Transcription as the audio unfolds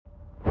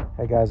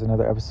Hey guys,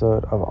 another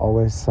episode of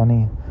Always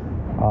Sunny.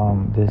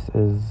 This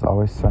is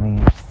Always Sunny.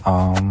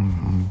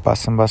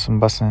 Bussin'.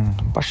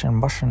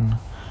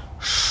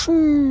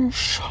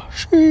 Sheesh.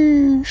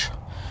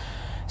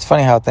 It's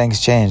funny how things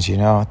change, you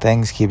know.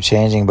 Things keep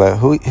changing, but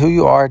who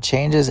you are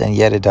changes, and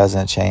yet it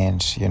doesn't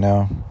change, you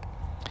know.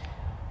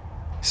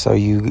 So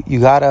you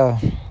gotta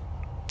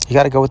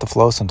go with the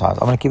flow sometimes.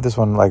 I'm gonna keep this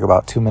one like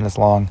about 2 minutes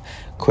long.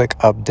 Quick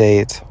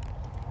update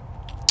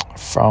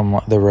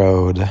from the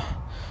road.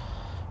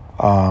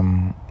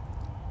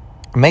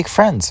 Make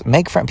friends.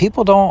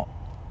 People don't,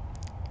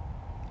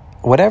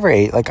 whatever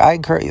age, like I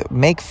encourage you,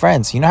 make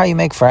friends. You know how you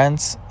make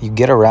friends? You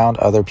get around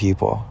other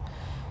people.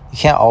 You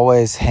can't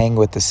always hang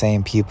with the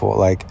same people.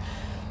 Like,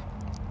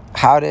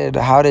 how did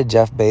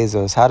Jeff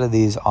Bezos, how did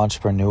these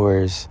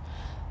entrepreneurs,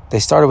 they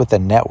started with a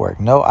network.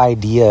 No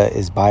idea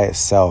is by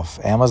itself.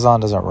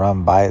 Amazon doesn't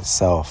run by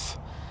itself.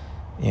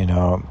 You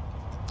know,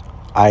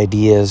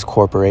 ideas,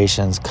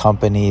 corporations,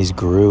 companies,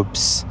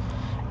 groups.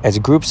 It's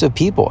groups of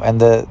people,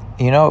 and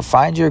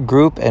find your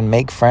group and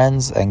make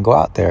friends and go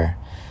out there.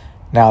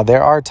 Now,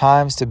 there are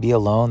times to be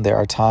alone. There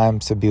are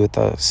times to be with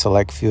a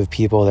select few of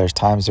people. There's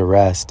times to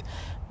rest.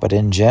 But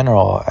in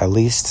general, at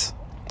least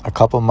a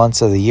couple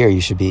months of the year,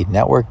 you should be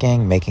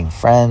networking, making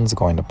friends,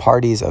 going to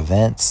parties,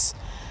 events,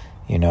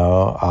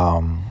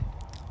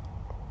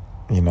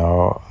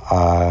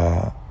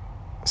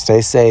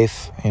 stay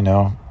safe,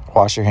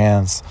 wash your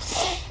hands,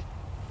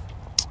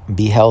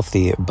 be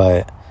healthy.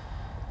 But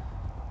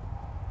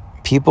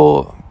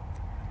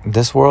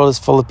this world is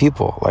full of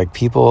people. Like,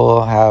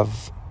 people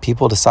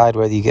decide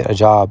whether you get a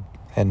job,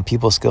 and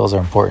people skills are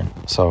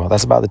important. So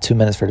that's about the 2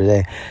 minutes for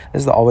today.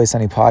 This is the Always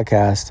Sunny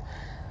podcast.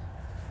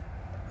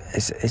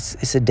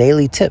 It's a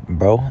daily tip,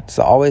 bro. It's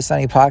the Always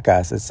Sunny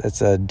podcast.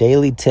 It's a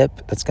daily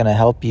tip that's going to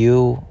help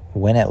you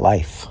win at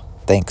life.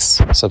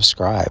 Thanks.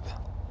 Subscribe.